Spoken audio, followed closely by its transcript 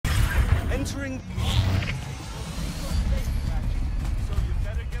entering... So you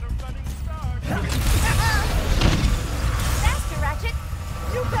better get a running start. Faster, Ratchet!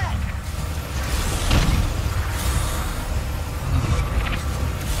 You bet!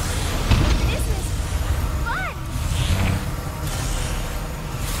 This is fun!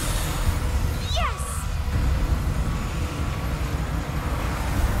 Yes!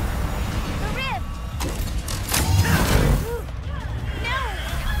 The rift! No!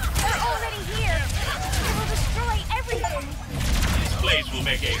 They're already here! They will destroy everything! This place will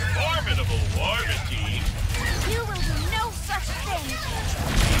make a formidable war machine. You will do no such thing!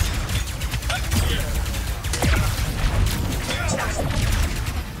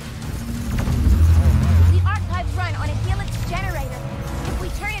 The archives run on a helix generator. If we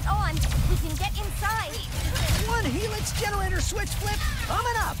turn it on, we can get inside. One helix generator switch flip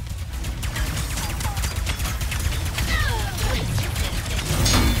coming up!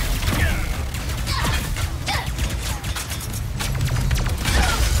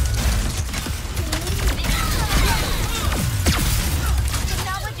 The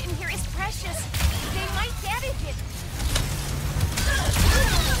knowledge in here is precious. They might damage it.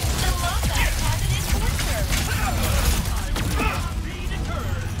 The Lombax has it in torture.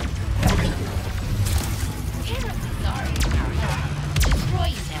 Terribly sorry, Powerhouse. Destroy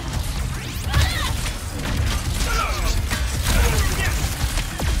you now.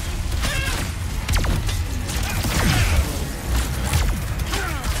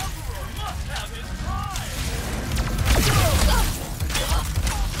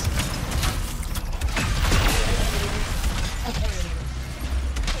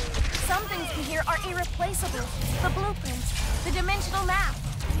 Some things in here are irreplaceable. The blueprints, the dimensional map.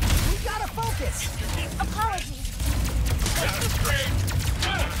 We gotta focus! Apologies.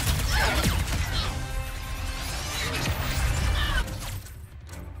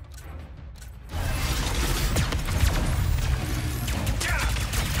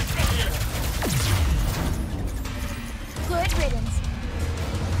 Good riddance.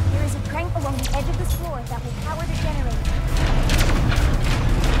 There is a crank along the edge of this floor that will power the generator.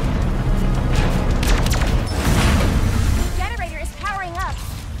 The generator is powering up,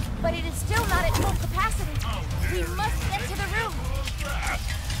 but it is still not at full capacity. We must get to the room.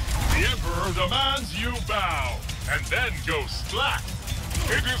 The Emperor demands you bow, and then go slack.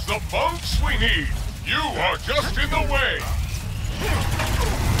 It is the monks we need. You are just in the way.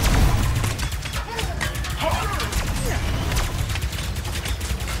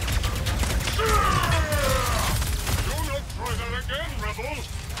 Do not try that again, rebel.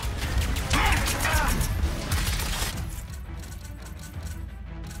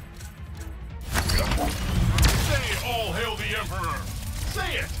 Say all hail the Emperor.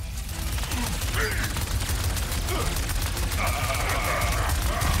 Say it.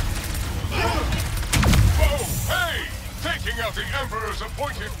 Oh, hey! Taking out the Emperor's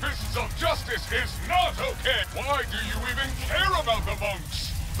appointed fists of justice is not okay! Why do you even care about the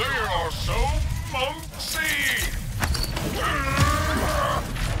monks? They are so monksy!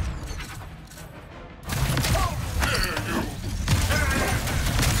 How dare you!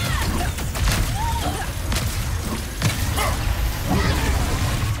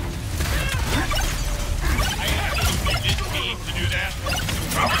 I actually need this team to do that.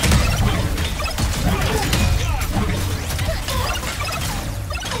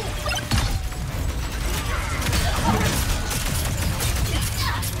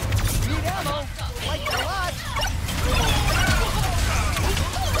 Need ammo! Like a lot!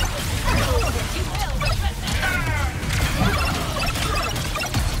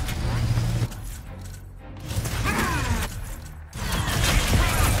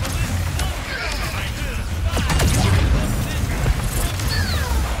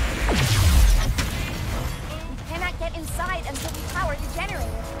 We cannot get inside until we power the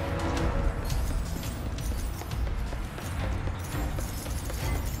generator.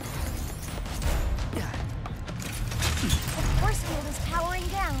 The force field is powering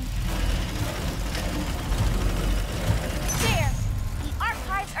down. There! The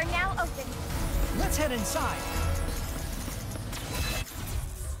archives are now open. Let's head inside.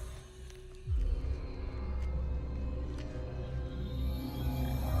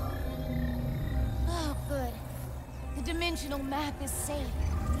 Oh, good. The dimensional map is safe.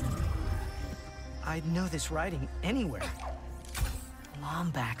 I'd know this writing anywhere.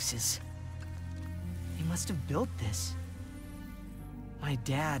 Lombaxes. They must have built this. My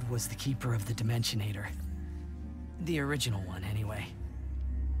dad was the keeper of the Dimensionator. The original one, anyway.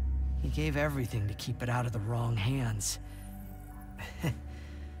 He gave everything to keep it out of the wrong hands.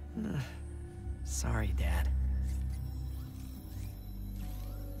 Sorry, Dad.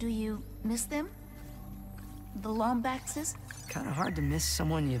 Do you miss them? The Lombaxes? Kind of hard to miss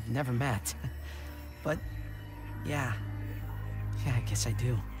someone you've never met. But, yeah. Yeah, I guess I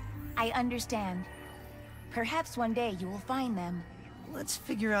do. I understand. Perhaps one day you will find them. Let's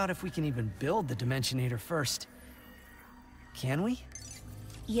figure out if we can even build the Dimensionator first. Can we?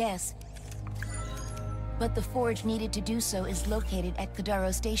 Yes. But the forge needed to do so is located at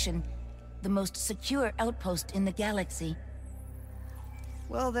Kadaro Station, the most secure outpost in the galaxy.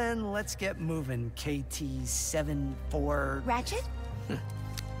 Well then, let's get moving, KT-74... Ratchet?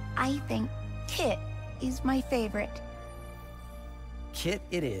 I think Kit is my favorite. Kit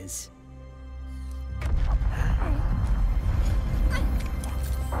it is.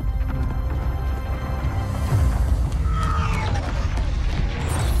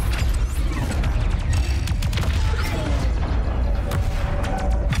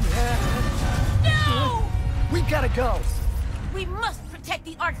 No! We gotta go! We must protect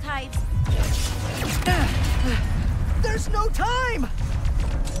the archives! There's no time!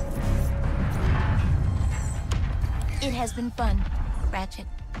 It has been fun, Ratchet.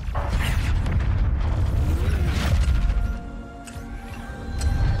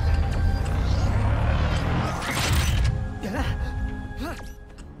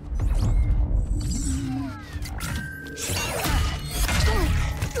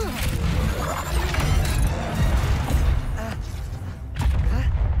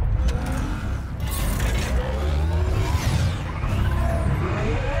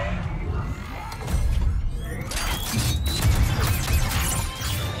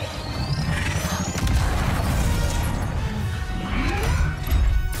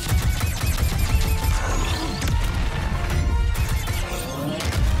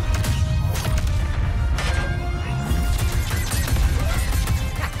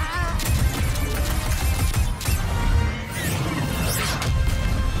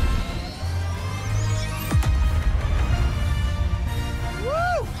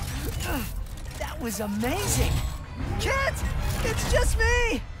 Was amazing! Kit! It's just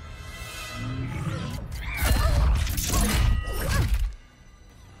me!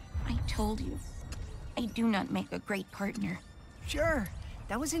 I told you, I do not make a great partner. Sure,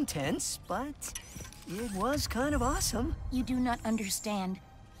 that was intense, but it was kind of awesome. You do not understand.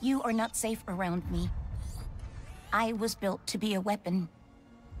 You are not safe around me. I was built to be a weapon,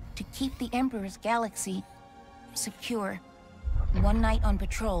 to keep the Emperor's galaxy secure. One night on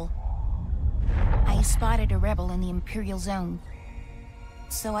patrol, I spotted a rebel in the Imperial Zone.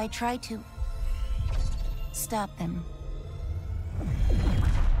 So I tried to stop them.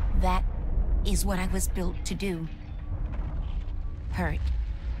 That is what I was built to do. Hurt.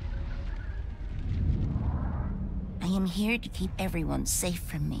 I am here to keep everyone safe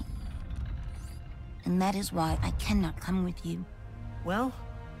from me. And that is why I cannot come with you. Well,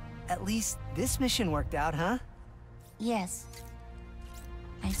 at least this mission worked out, huh? Yes.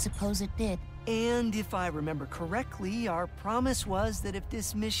 I suppose it did. And if I remember correctly, our promise was that if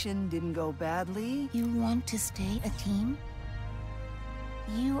this mission didn't go badly... You want to stay a team?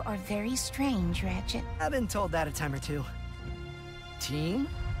 You are very strange, Ratchet. I've been told that a time or two. Team?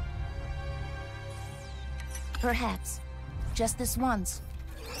 Perhaps. Just this once.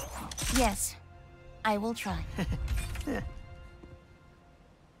 Yes, I will try.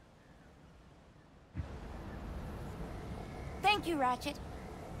 Thank you, Ratchet,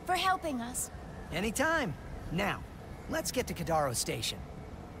 for helping us. Anytime. Now, let's get to Kadaro Station.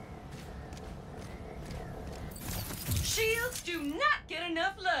 Shields do not get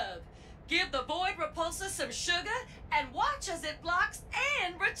enough love. Give the Void Repulsor some sugar and watch as it blocks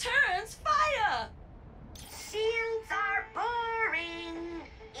and returns fire. Shields are boring.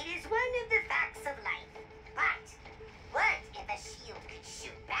 It is one of the facts of life. But what if a shield could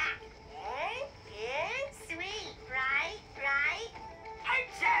shoot back? Sweet, right?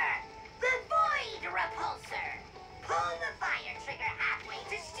 Enter the Void Repulsor. Pull the fire trigger halfway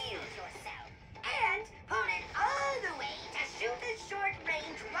to shield yourself. And pull it all the way to shoot a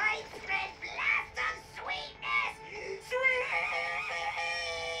short-range, widespread blast of sweetness.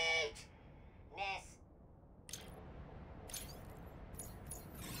 Sweetness.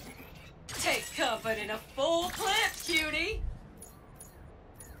 Take comfort in a full clip, cutie.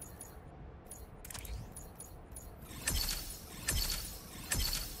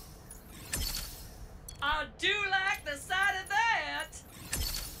 I do like the sight of that.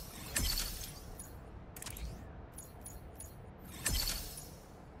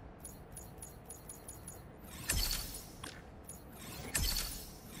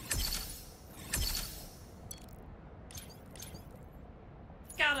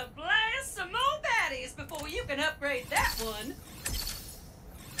 Gotta blast some more baddies before you can upgrade that one.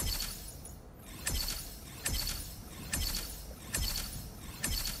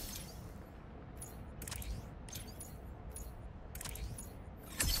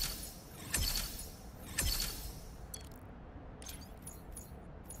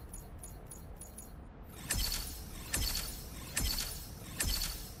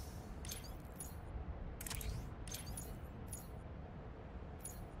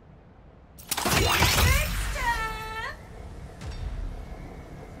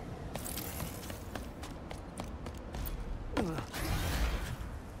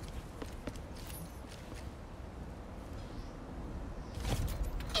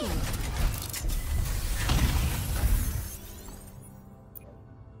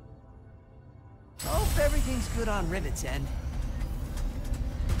 everything's good on Rivet's end,